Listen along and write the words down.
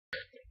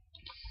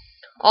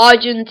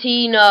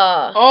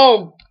Argentina.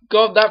 Oh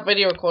god, that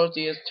video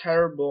quality is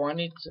terrible. I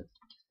need to.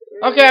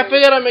 Okay, I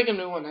figured I'd make a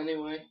new one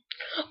anyway.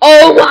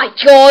 Oh my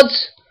god!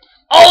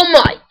 Oh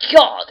my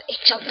god!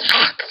 It's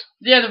attacked.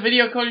 Yeah, the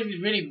video quality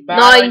is really bad.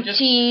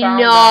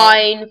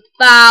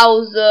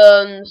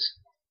 99,000.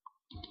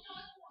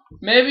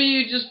 Maybe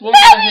you just want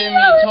to hear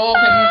me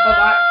talking. For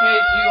that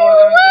case, you are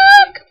going to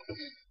speak.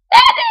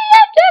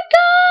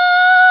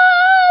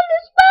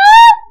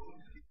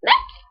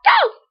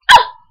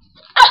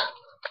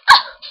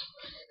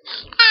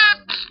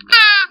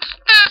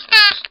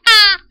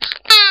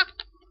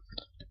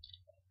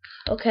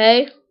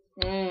 Okay.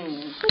 I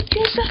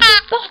guess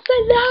that's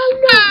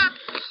Barcelona.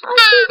 I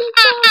think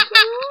it's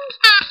Barcelona.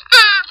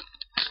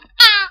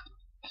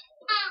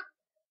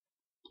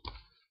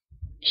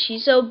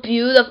 She's so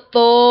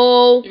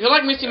beautiful. If you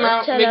like Mickey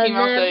Mouse, there you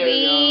go.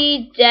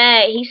 Every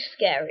day. He's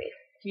scary.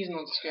 He's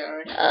not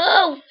scary.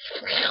 Oh.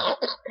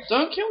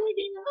 Don't kill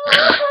Mickey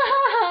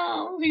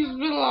Mouse. He's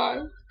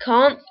alive.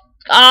 Can't.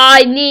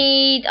 I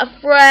need a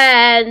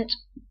friend.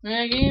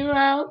 Mickey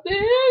Mouse, there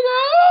you go.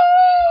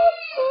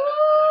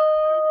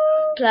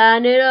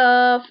 Planet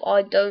Earth.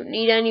 I don't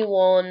need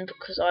anyone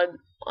because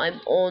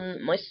I'm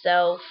on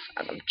myself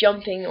and I'm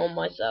jumping on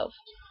myself.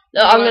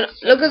 Look, I'm gonna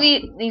look at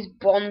these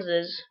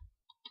bronzes.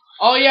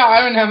 Oh yeah,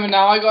 I remember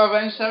now. I got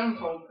Avenged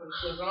Sevenfold.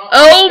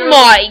 Oh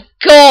my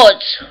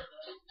god!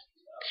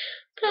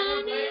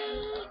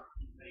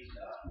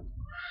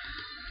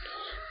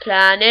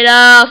 Planet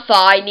Earth,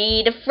 I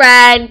need a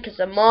friend, 'cause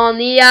I'm on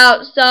the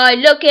outside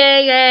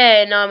looking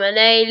in. I'm an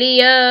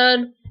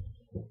alien.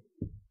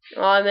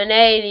 I'm an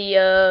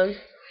alien.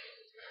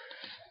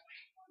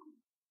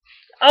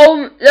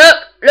 Oh,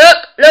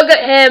 look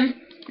at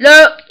him.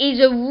 Look, he's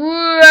a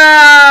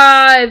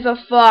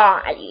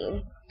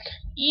fine.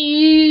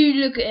 You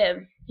look at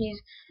him.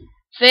 He's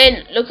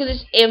Finn. Look at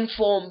this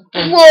inform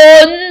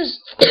bronze.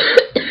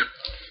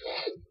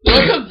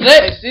 Look at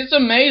this. It's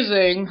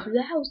amazing. Who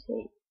the hell's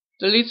he?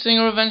 The lead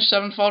singer of Avenged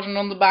Sevenfold, and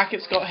on the back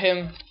it's got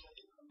him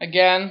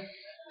again.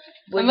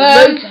 With and the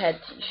then,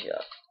 Motorhead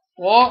t-shirt.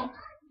 What?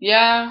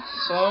 Yeah,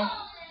 so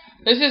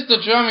this is the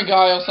drummer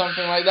guy or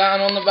something like that,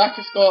 and on the back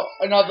it's got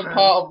another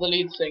part of the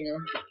lead singer.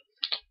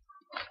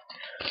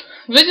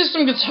 This is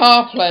some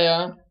guitar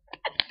player,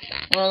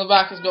 and on the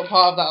back it's got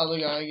part of that other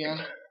guy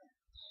again.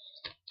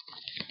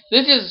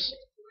 This is,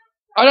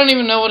 I don't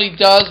even know what he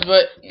does,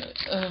 but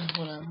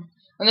whatever.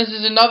 And this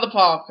is another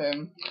part of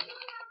him.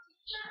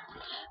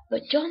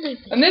 But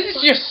Jonathan. And this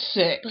is just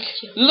sick.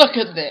 Look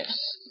at this.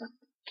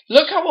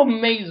 Look how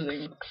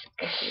amazing.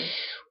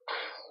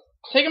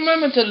 Take a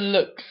moment to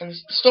look and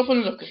stop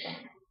and look at that.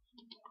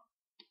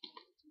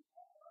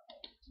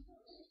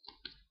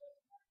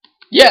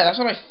 Yeah, that's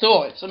what I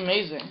thought. It's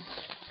amazing.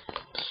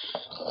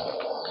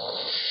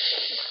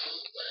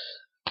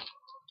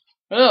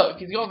 Look,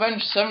 he's got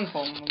Avenged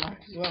Sevenfold on the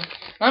back as well.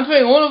 I'm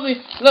putting all of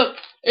these. Look,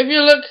 if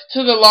you look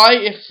to the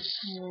light,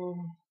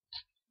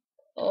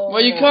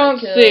 well, you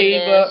can't see,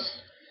 but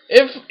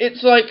if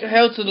it's like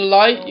held to the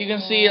light, you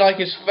can see like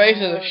his face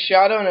as a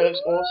shadow, and it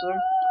looks awesome.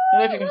 I don't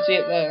know if you can see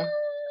it there.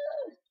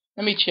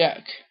 Let me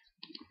check.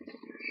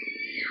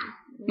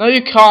 No,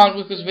 you can't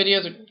because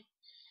videos are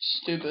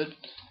stupid.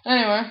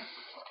 Anyway.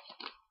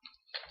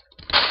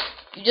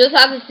 You just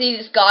have to see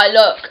this guy.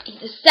 Look,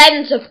 he's a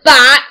centre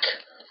back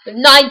with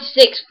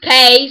 96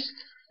 pace.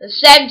 The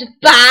centre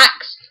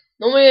backs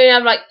normally only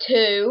have like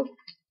 2.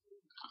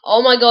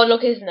 Oh my god,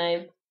 look at his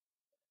name.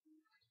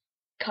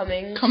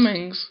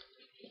 Cummings.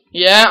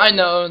 Yeah, I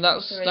know.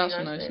 That's a nice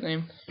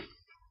name.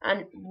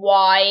 And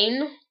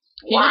Wine.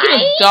 He's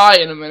gonna die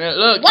in a minute.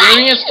 Look, he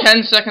only has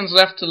 10 seconds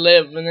left to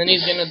live, and then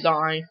he's gonna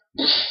die.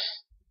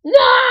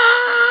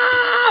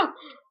 No!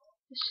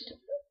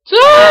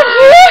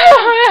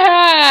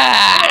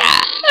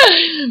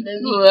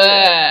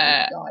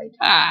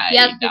 He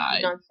has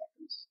 59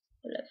 seconds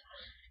to live.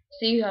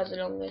 See who has the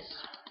longest.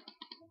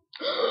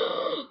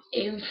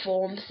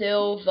 Inform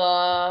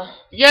Silver.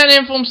 Yeah, an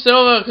Inform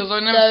Silver, because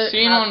I've never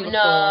seen one before.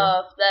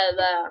 No,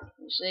 there.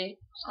 You see?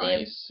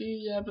 I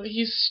see, yeah, but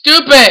he's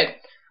stupid!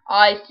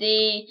 I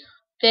see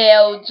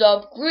fields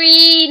of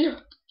green,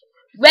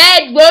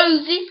 red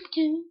roses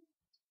too,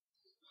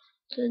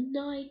 the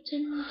night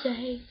and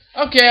day.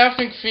 Okay, I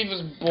think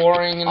FIFA's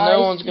boring and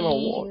no one's gonna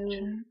watch.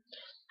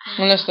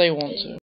 Unless they want to.